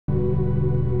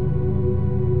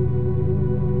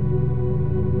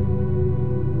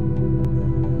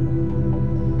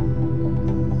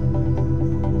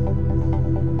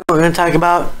going to talk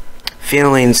about?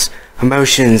 Feelings,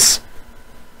 emotions,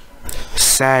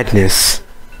 sadness,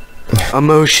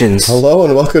 emotions. Hello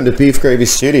and welcome to Beef Gravy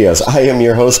Studios. I am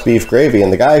your host, Beef Gravy,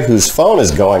 and the guy whose phone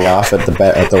is going off at the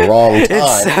wrong time.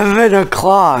 It's 7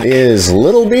 o'clock. Is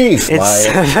Lil Beef. It's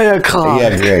 7 o'clock.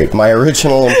 Yeah, great. My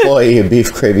original employee at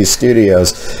Beef Gravy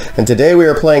Studios. And today we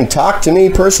are playing Talk to Me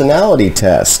Personality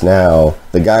Test. Now,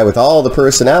 the guy with all the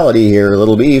personality here,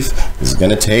 Lil Beef, is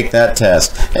going to take that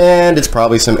test. And it's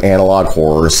probably some analog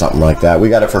horror or something like that. We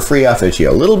got it for free off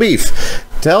itch.io. Lil Beef,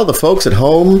 tell the folks at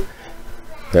home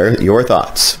your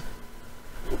thoughts.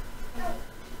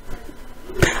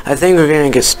 I think we're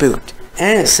going to get spooked.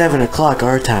 And it's 7 o'clock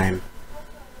our time.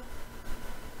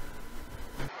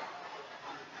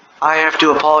 I have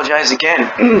to apologize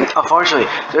again. Unfortunately,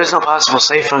 there's no possible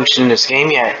save function in this game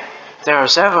yet. There are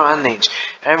several endings.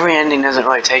 Every ending doesn't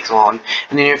really take long.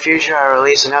 In the near future, I'll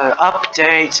release another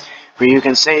update where you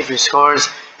can save your scores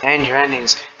and your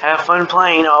endings. Have fun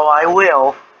playing. Oh, I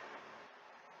will.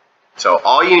 So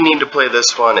all you need to play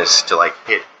this one is to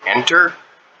hit enter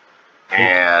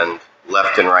and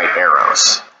left and right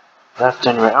arrows. Left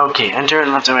and right. Okay, enter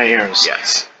and left and right arrows.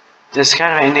 Yes. This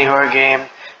kind of indie horror game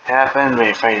happened,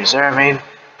 made Friday deserving.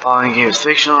 Following game is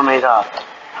fictional and made up.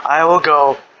 I will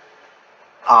go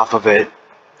off of it.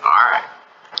 Alright.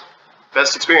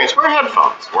 Best experience. We're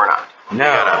headphones. We're not. No. We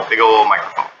got a big old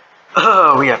microphone.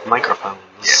 Oh, we have microphones.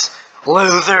 Yes.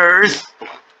 Losers.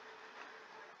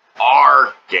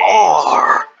 R game.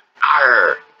 Or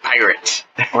Pirate.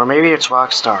 Or maybe it's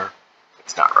Rockstar.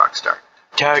 It's not Rockstar.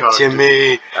 Talk to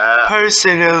me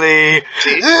personally.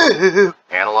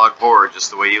 Analog horror,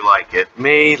 just the way you like it.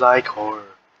 Me like horror.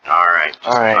 Alright.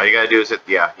 Alright. All you gotta do is hit,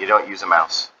 you don't use a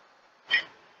mouse.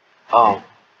 Oh.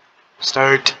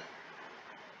 Start.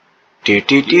 Do.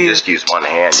 You just use one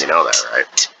hand, you know that,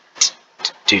 right?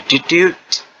 Do.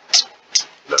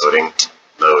 Loading.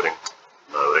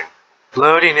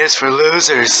 Loading is for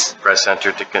losers. Press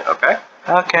enter to, okay?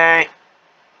 Okay.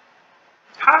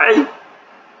 Hi.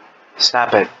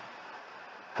 Stop it.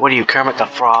 What are you, Kermit the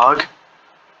Frog?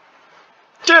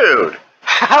 Dude!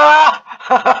 Oh,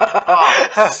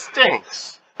 it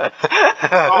stinks. Oh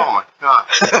my god.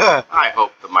 I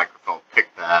hope the microphone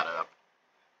picked that up.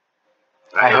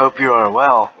 I hope you are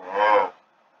well. Oh.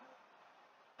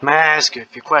 May I ask you a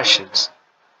few questions?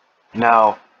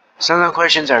 No. Some of the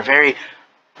questions are very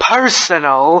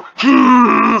personal.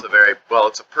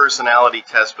 It's a personality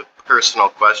test with personal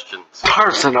questions.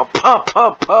 Personal. He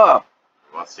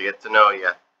wants to get to know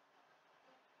you.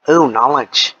 Ooh,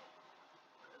 knowledge.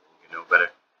 You know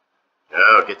better.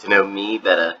 Oh, get to know me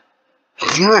better. A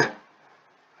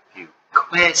few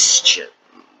questions.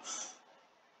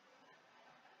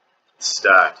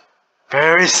 Start.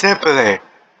 Very simply.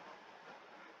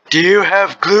 Do you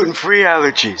have gluten-free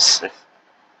allergies?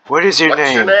 What is your name?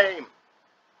 What's your name?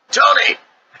 Tony!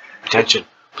 Attention.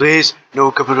 Please,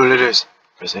 no capital letters.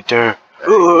 Press enter.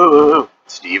 Ooh.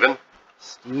 Steven?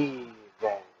 Steven.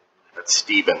 That's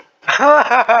Steven.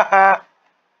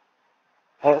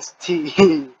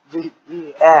 S-T-E-V-E-N.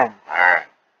 Alright.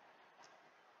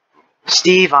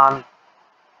 Steven,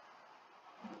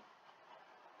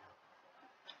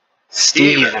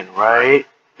 right?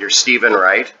 You're Steven,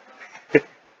 right?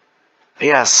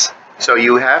 Yes. So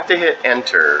you have to hit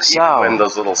enter even when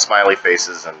those little smiley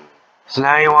faces and... So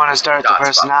now you want to start the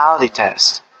personality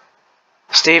test.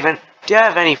 Steven, do you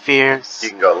have any fears? You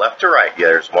can go left to right. Yeah,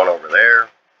 there's one over there.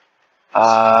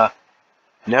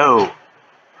 No.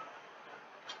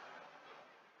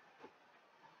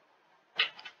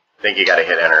 I think you gotta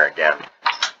hit enter again.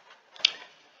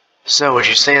 So would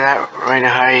you say that right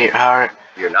now?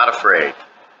 You're not afraid.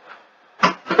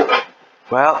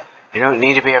 Well, you don't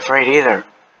need to be afraid either.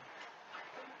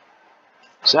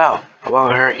 So, it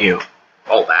won't hurt you.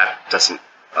 Oh, that doesn't...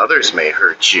 Others may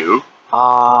hurt you.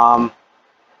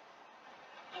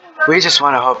 We just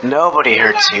want to hope nobody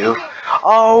hurts you.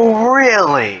 Oh,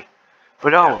 really?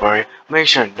 But don't worry, make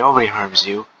sure nobody harms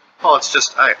you. Well, it's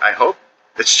just... I hope...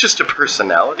 It's just a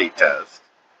personality test.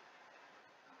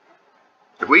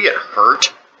 If we get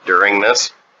hurt during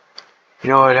this... You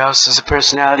know what else is a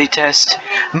personality test?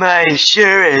 My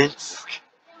insurance.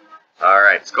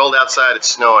 Alright, it's cold outside, it's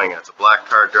snowing. It's a black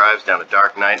car drives down a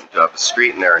dark night into a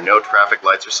street and there are no traffic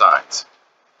lights or signs.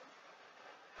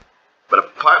 But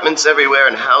apartments everywhere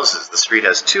and houses. The street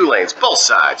has 2 lanes, both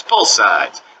sides.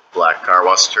 Black car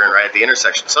wants to turn right at the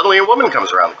intersection. Suddenly a woman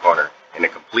comes around the corner in a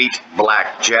complete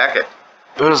black jacket.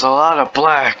 There's a lot of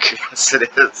black. Yes,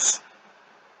 it is.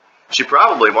 She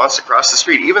probably wants to cross the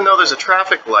street. Even though there's a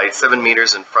traffic light 7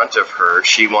 meters in front of her,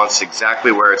 she wants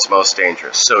exactly where it's most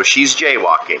dangerous. So she's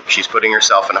jaywalking. She's putting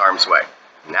herself in harm's way.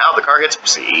 Now the car hits...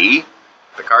 See?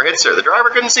 The car hits her. The driver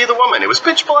couldn't see the woman. It was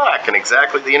pitch black and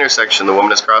exactly the intersection the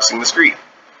woman is crossing the street.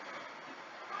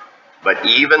 But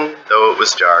even though it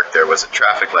was dark, there was a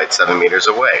traffic light 7 meters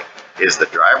away. Is the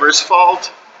driver's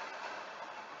fault?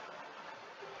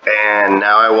 And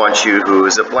now I want you, who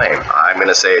is at blame? I'm going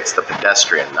to say it's the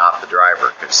pedestrian, not the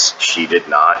driver, because she did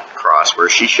not cross where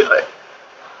she should.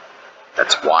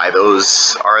 That's why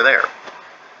those are there.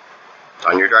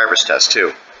 On your driver's test,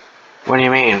 too. What do you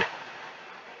mean?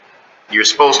 You're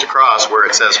supposed to cross where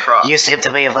it says cross. You seem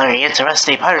to be a very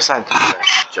interesting person.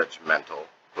 Judgmental.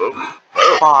 Oh.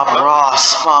 Bob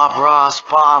Ross, Bob Ross,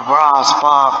 Bob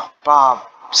Ross, Bob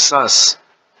Sus.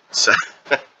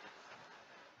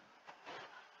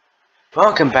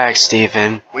 Welcome back,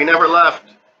 Stephen. We never left.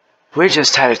 We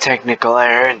just had a technical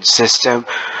error in the system.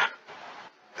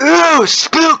 Ooh,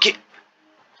 spooky!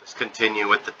 Just continue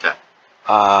with the test.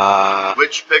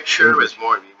 Which picture is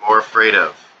you more afraid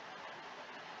of?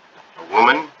 A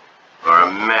woman or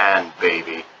a man,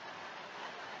 baby?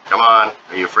 Come on,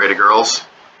 are you afraid of girls?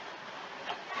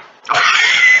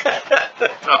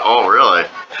 Oh, really?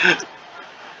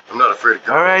 I'm not afraid of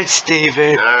girls. Alright,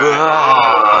 Stephen.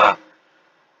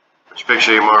 Which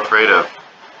picture are you more afraid of?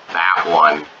 That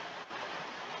one.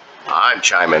 I'm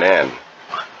chiming in.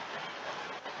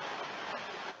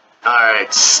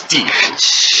 Alright, Stephen.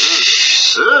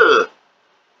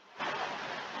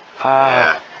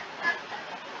 Yeah.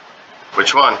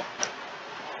 Which one?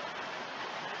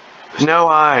 No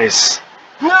eyes.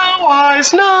 No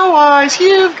eyes, no eyes,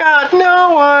 you've got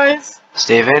no eyes.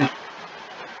 Stephen?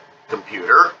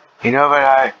 Computer? You know that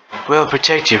I will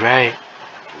protect you, right?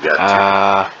 You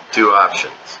got two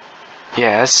options.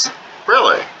 Yes.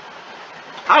 Really?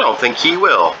 I don't think he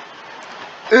will.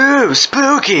 Ooh,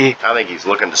 spooky! I think he's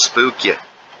looking to spook you.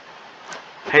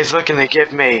 He's looking to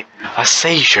give me a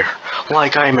seizure,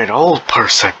 like I'm an old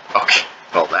person. Okay,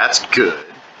 well that's good.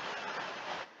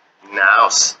 Now,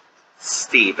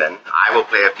 Stephen, I will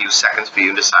play a few seconds for you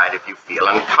to decide if you feel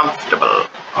uncomfortable.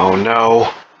 Oh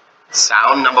no.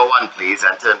 Sound number 1, please.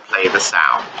 Enter and play the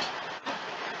sound.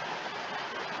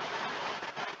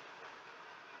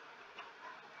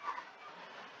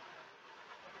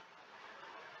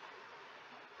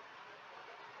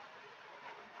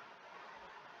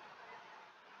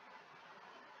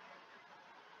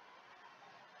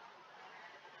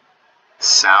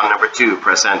 Sound number 2,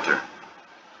 press enter.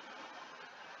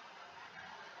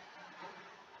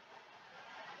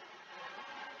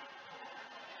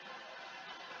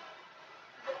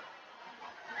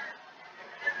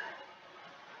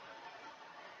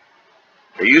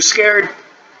 Are you scared?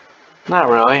 Not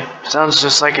really. Sounds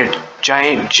just like a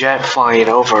giant jet flying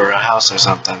over a house or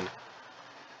something.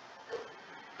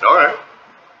 Alright.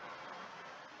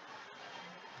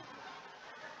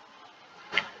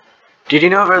 Did you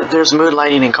know that there's mood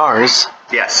lighting in cars?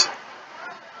 Yes.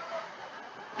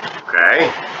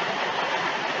 Okay.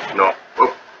 No.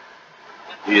 Oh.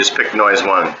 You just picked noise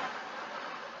 1.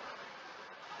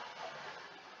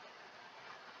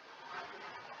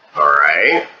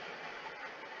 Alright.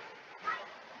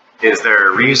 Is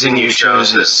there a reason you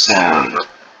chose this sound?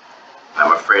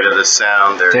 I'm afraid of this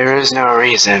sound. There is no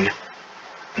reason.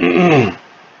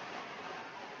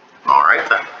 Alright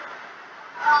then.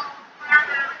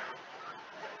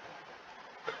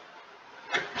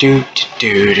 Do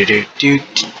do do do do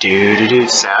do do do.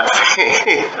 Sad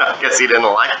face. I guess he didn't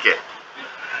like it.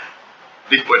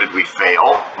 What did we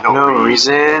fail? No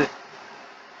reason.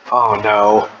 Oh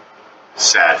no.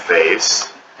 Sad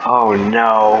face. Oh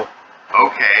no.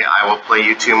 Okay, I will play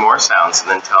you 2 more sounds and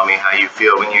then tell me how you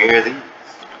feel when you hear these.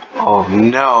 Oh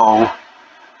no.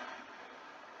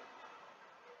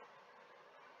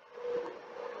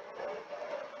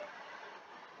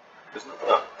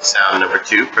 Sound number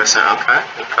 2, press it. Okay.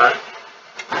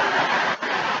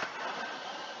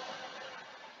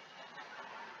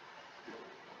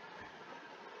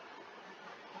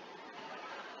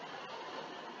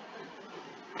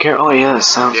 Can't really hear the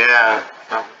sound. Yeah.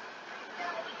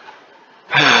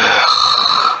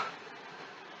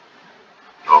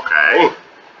 Okay.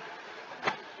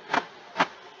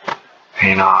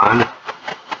 Hang on.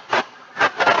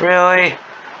 Really?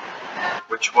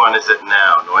 Which one is it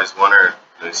now? Noise 1 or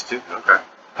noise 2? Okay.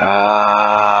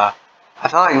 I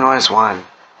felt like noise 1.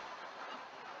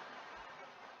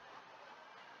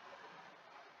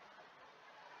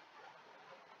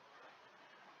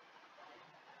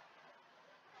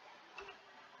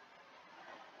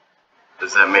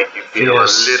 Does that make you feel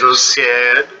Yes. a little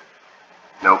scared?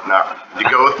 Nope, not. You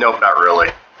go with nope, not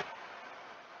really.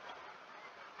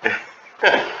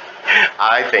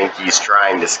 I think he's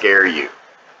trying to scare you.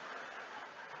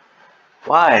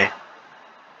 Why?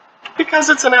 Because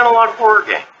it's an analog horror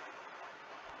game.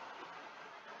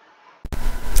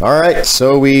 Alright,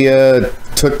 so we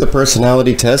took the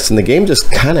personality test and the game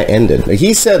just kind of ended.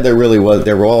 He said there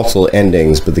were also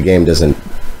endings, but the game doesn't,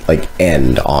 like,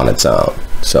 end on its own.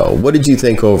 So, what did you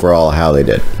think overall how they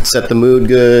did? Set the mood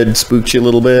good? Spooked you a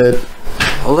little bit?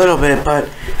 A little bit, but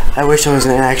I wish there was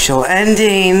an actual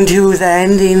ending to the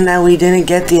ending that we didn't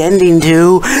get the ending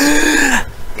to.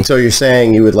 So you're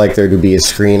saying you would like there to be a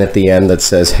screen at the end that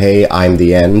says, "Hey, I'm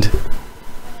the end"?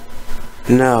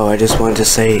 No, I just wanted to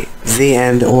say the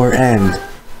end or end.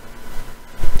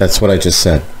 That's what I just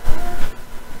said.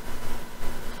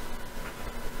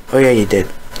 Oh yeah, you did.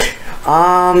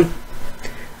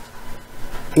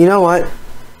 You know what?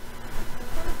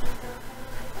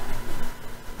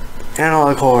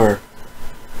 Analog horror.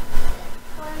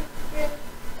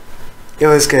 It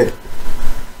was good.